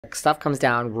Stuff comes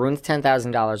down, ruins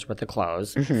 $10,000 worth of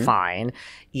clothes. Fine.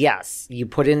 Yes, you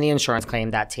put in the insurance claim.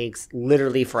 That takes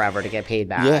literally forever to get paid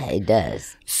back. Yeah, it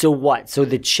does. So what? So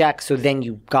the check, so then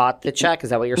you got the check? Is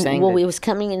that what you're saying? Well, it was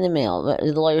coming in the mail.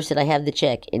 The lawyer said, I have the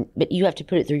check, but you have to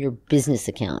put it through your business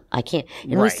account. I can't.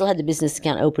 And we still had the business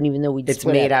account open even though we'd It's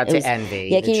split made up. out to Envy.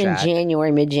 Yeah, it came in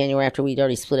January, mid-January, after we'd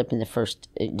already split up in the first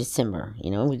December.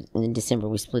 You know, in December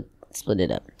we split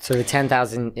it up. So the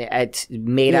 $10,000 it's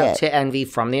made out to Envy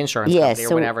from the insurance company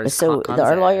or whatever. So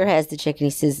our lawyer has the check,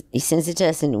 and he sends it to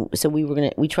us, and so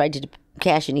we tried to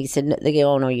cash it, and he said, no, they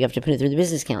go, oh no, you have to put it through the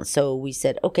business account. So we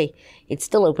said, okay, it's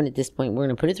still open at this point. We're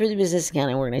going to put it through the business account,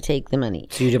 and we're going to take the money.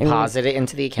 So you deposit it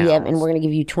into the account. Yeah, and we're going to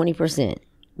give you 20%.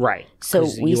 Right. So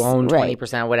you own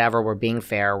 20%, whatever. We're being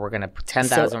fair. We're going to put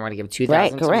 $10,000. We're going to give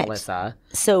 $2,000 to Melissa.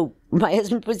 So my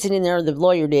husband puts it in there, the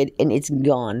lawyer did, and it's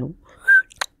gone.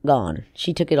 Gone.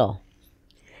 She took it all.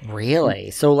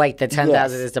 Really? So like the $10,000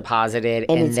 is deposited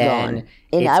and it's then gone.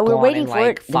 And I were waiting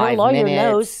for it. Her lawyer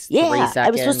knows. 3 seconds.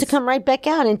 I was supposed to come right back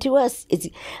out, and to us, I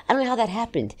don't know how that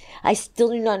happened. I still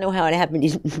do not know how it happened.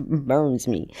 It burns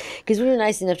me because we were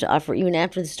nice enough to offer, even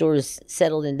after the store is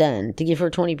settled and done, to give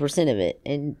her 20% of it,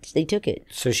 and they took it.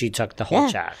 So she took the whole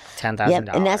check, $10,000. Yep.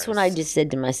 And that's when I just said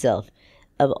to myself,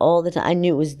 of all the time, I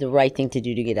knew it was the right thing to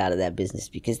do to get out of that business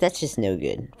because that's just no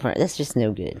good. That's just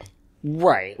no good.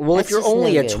 Right. Well, if you're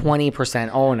only a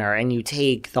 20% owner and you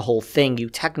take the whole thing,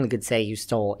 you technically could say you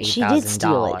stole $8,000. She did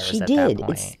steal it. She did. That point.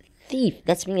 It's thief.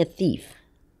 That's being a thief.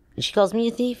 And she calls me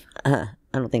a thief? I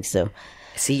don't think so.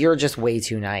 See, you're just way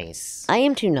too nice. I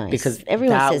am too nice. Because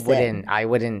everyone says that. I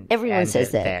wouldn't. Everyone says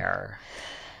that. There.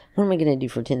 What am I going to do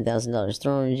for $10,000?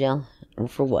 Throw her in jail? And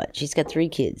for what? She's got 3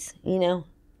 kids. You know?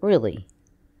 Really?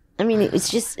 I mean, it's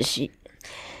just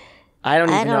I don't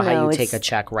even know how you take a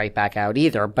check right back out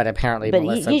either, but apparently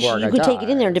Melissa Gorga you can take it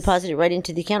in there and deposit it right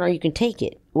into the account, or you can take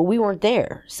it. Well, we weren't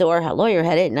there, so our lawyer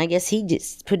had it, and I guess he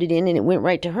just put it in, and it went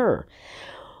right to her.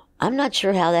 I'm not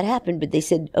sure how that happened, but they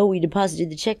said, oh, we deposited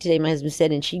the check today, my husband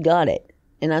said, and she got it.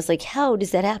 And I was like, how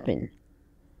does that happen?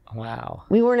 Wow.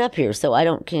 We weren't up here, so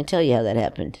can't tell you how that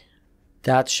happened.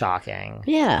 That's shocking.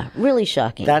 Yeah, really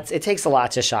shocking. It takes a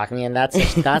lot to shock me, and that's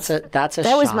a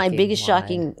that was my biggest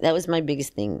shocking. That was my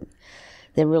biggest thing.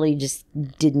 That really just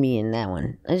did me in that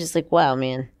one. I was just like, wow,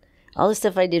 man, all the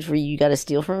stuff I did for you, you got to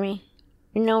steal from me?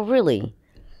 Really?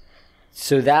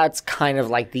 So that's kind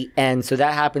of like the end. So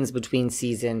that happens between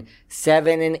season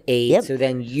 7 and 8. Yep. So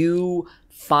then you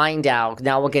find out.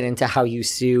 Now we'll get into how you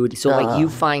sued. So like you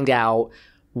find out.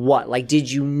 What? Like,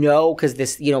 did you know? Because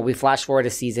this, we flash forward to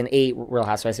season 8, Real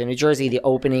Housewives of New Jersey. The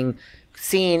opening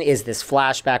scene is this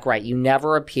flashback, right? You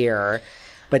never appear,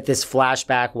 but this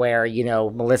flashback where,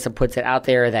 Melissa puts it out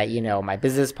there that, my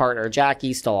business partner,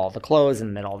 Jackie, stole all the clothes in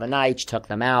the middle of the night. She took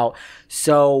them out.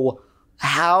 So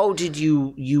how did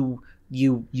you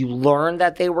learn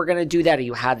that they were going to do that, or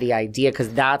you had the idea?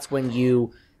 Because that's when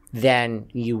you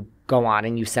go on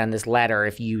and you send this letter.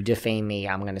 If you defame me,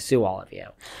 I'm going to sue all of you.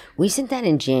 We sent that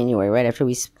in January, right after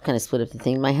we kind of split up the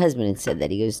thing. My husband had said that.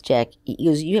 He goes, Jack,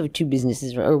 you have 2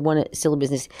 businesses, or one still a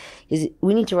business.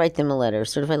 We need to write them a letter, a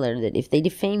certified letter, that if they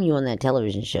defame you on that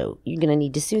television show, you're going to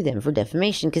need to sue them for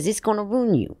defamation because it's going to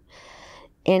ruin you.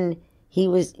 And he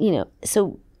was,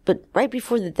 but right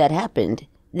before that happened,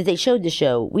 that they showed the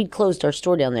show, we'd closed our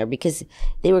store down there because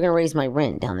they were going to raise my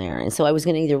rent down there. And so I was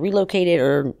going to either relocate it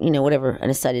or, whatever. I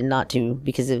decided not to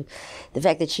because of the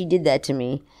fact that she did that to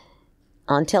me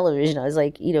on television. I was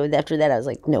like, after that, I was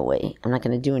like, no way. I'm not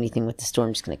going to do anything with the store.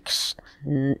 I'm just going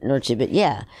to nurture it. But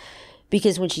yeah,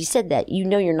 because when she said that,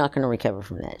 you're not going to recover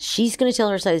from that. She's going to tell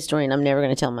her side of the story, and I'm never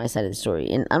going to tell my side of the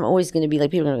story. And I'm always going to be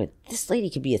like, people are going to go, this lady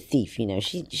could be a thief,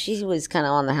 She was kind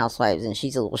of on the Housewives, and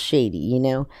she's a little shady,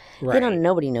 Right.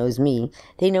 Nobody knows me.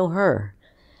 They know her.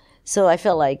 So I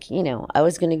felt like, I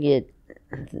was going to get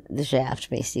the shaft,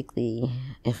 basically,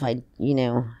 if I,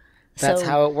 That's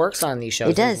how it works on these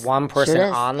shows. It does. There's one person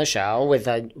on the show with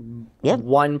a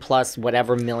 1 plus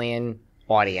whatever million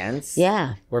audience,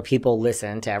 where people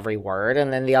listen to every word,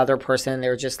 and then the other person,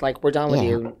 they're just like, we're done with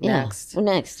you. Next. Well,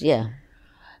 next.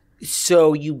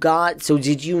 So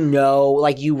did you know,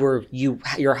 like,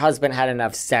 your husband had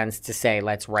enough sense to say,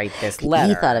 let's write this letter?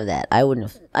 He thought of that. I wouldn't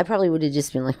have. I probably would have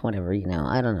just been like, whatever,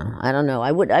 I don't know.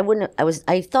 I wouldn't.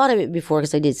 I thought of it before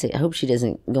because I did say, I hope she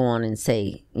doesn't go on and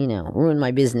say, ruin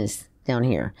my business down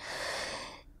here.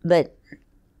 But.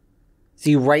 So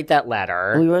you write that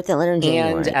letter. We wrote that letter in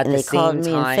January. And they called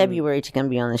me in February to come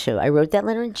be on the show. I wrote that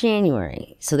letter in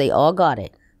January. So they all got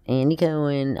it. Andy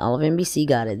Cohen, all of NBC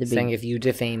got it. Saying if you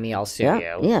defame me, I'll sue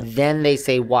you. Yeah. Then they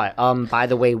say what? By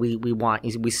the way, we want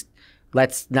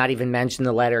let's not even mention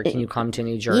the letter. Can you come to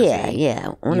New Jersey?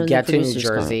 Yeah. You get to New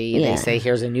Jersey. They say,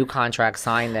 here's a new contract,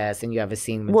 sign this, and you have a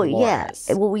scene with Dolores.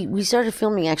 Yeah. Well, we started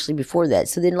filming actually before that.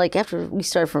 So then, like, after we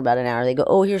started for about an hour, they go,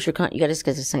 oh, here's your you got to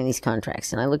sign these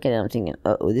contracts. And I look at it, I'm thinking,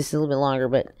 oh, this is a little bit longer.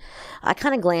 But I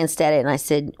kind of glanced at it, and I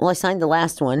said, well, I signed the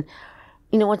last one.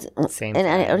 You know what's... Same and thing.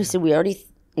 I already said, we already...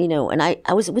 You know, and I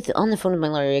was on the phone with my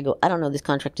lawyer. I go, I don't know, this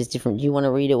contract is different. Do you want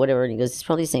to read it, whatever? And he goes, it's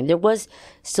probably the same. There was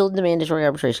still the mandatory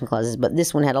arbitration clauses, but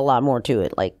this one had a lot more to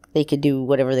it. Like, they could do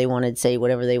whatever they wanted, say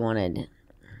whatever they wanted.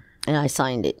 And I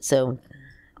signed it. So,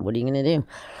 what are you going to do?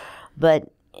 But,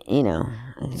 you know.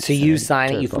 So you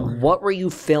signed it. What were you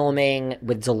filming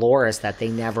with Dolores that they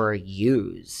never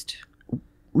used?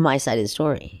 My side of the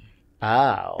story.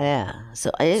 Oh. Yeah. So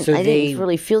I didn't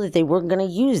really feel that they weren't going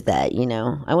to use that, you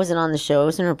know. I wasn't on the show. I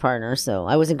wasn't her partner, so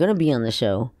I wasn't going to be on the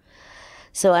show.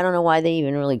 So I don't know why they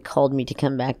even really called me to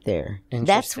come back there.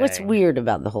 That's what's weird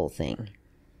about the whole thing.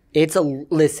 It's a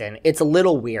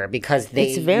little weird because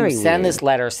they send this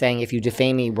letter saying if you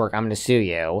defame me, I'm going to sue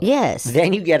you. Yes.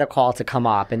 Then you get a call to come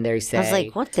up and they say, I was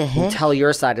like, what the heck? Tell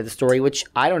your side of the story, which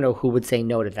I don't know who would say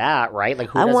no to that, right? Like,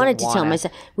 who I wanted to tell my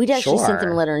side. We'd actually sent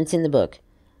them a letter, and it's in the book.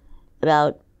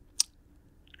 About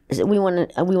we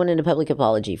wanted a public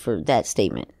apology for that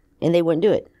statement, and they wouldn't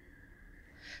do it.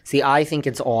 See, I think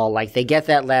it's all like they get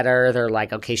that letter, they're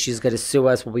like, okay, she's going to sue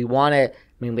us. Well, we want to. I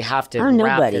mean, we have to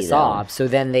wrap this up. So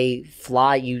then they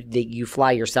fly you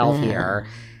fly yourself here.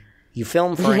 You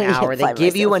film for an hour. They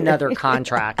give you another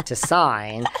contract to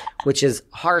sign, which is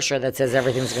harsher. That says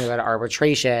everything's going to go to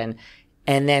arbitration.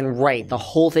 And then, the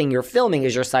whole thing you're filming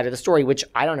is your side of the story, which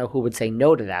I don't know who would say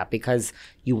no to that because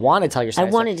you want to tell your side. I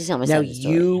wanted to tell my side of the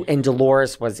story. Now, you and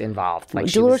Dolores was involved. Like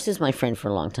Dolores is my friend for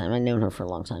a long time. I've known her for a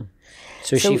long time.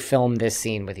 So she filmed this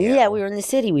scene with you? Yeah, we were in the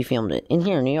city. We filmed it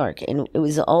here in New York. And it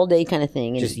was an all-day kind of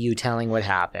thing. And just you telling what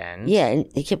happened? Yeah, and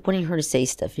they kept wanting her to say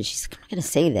stuff. And she's like, I'm not going to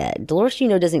say that. Dolores, you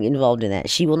know, doesn't get involved in that.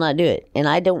 She will not do it. And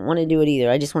I don't want to do it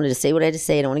either. I just wanted to say what I had to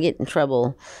say. I don't want to get in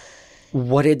trouble.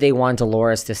 What did they want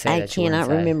Dolores to say? I cannot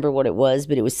remember what it was,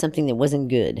 but it was something that wasn't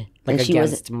good. Like and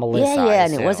against Melissa. Yeah,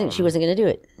 and it wasn't. She wasn't going to do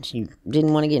it. She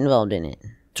didn't want to get involved in it.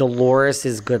 Dolores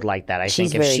is good like that. I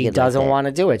think if she doesn't want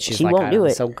to do it, she won't do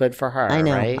it. So good for her. I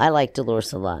know. Right? I like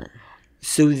Dolores a lot.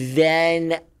 So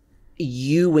then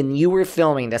when you were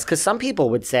filming this, because some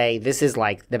people would say this is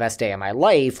like the best day of my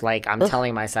life, like I'm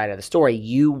telling my side of the story.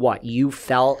 You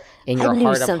felt in your heart of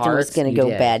hearts, something was going to go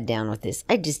bad down with this.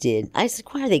 I just did. I said,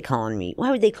 why are they calling me?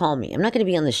 Why would they call me? I'm not going to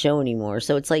be on the show anymore.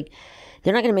 So it's like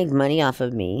they're not going to make money off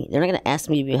of me. They're not going to ask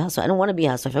me to be a housewife. I don't want to be a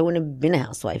housewife. I wouldn't have been a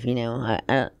housewife, you know.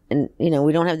 And you know,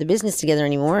 we don't have the business together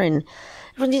anymore, and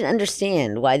I didn't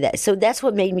understand why that. So that's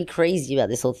what made me crazy about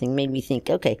this whole thing. Made me think,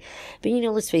 okay, but you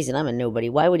know, let's face it, I'm a nobody.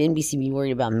 Why would NBC be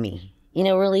worried about me? You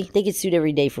know, really, they get sued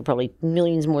every day for probably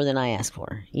millions more than I ask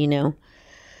for. You know.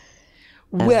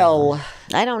 Well,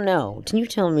 I don't know. Can you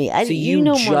tell me? So you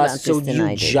know more about this than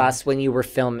I do. When you were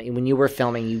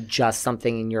filming, you just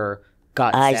something in your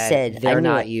gut said they're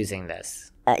not using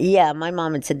this. Yeah, my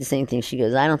mom had said the same thing. She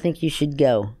goes, I don't think you should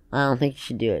go. I don't think you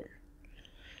should do it.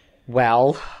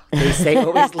 Well, they say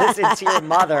always listen to your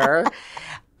mother.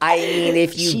 I mean,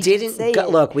 if you didn't go,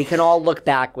 look, we can all look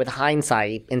back with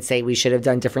hindsight and say we should have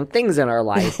done different things in our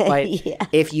life. But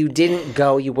if you didn't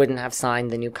go, you wouldn't have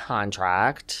signed the new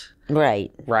contract.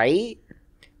 Right. Right?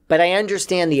 But I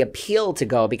understand the appeal to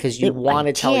go because you want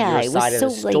to tell your side of the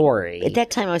story. At that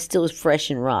time, I was still fresh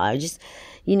and raw. I just,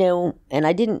 you know, and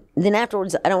I didn't. Then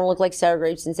afterwards, I don't want to look like sour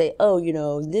grapes and say, oh, you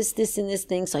know, this, and this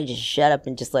thing. So I just shut up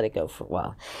and just let it go for a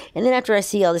while. And then after I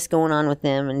see all this going on with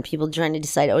them and people trying to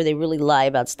decide, oh, they really lie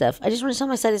about stuff, I just want to tell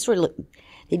my side of the story. Look,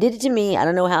 they did it to me. I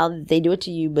don't know how they do it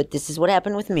to you, but this is what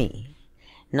happened with me.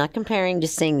 Not comparing,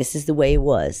 just saying this is the way it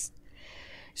was.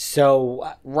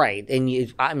 So, right.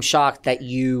 And I'm shocked that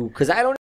because I don't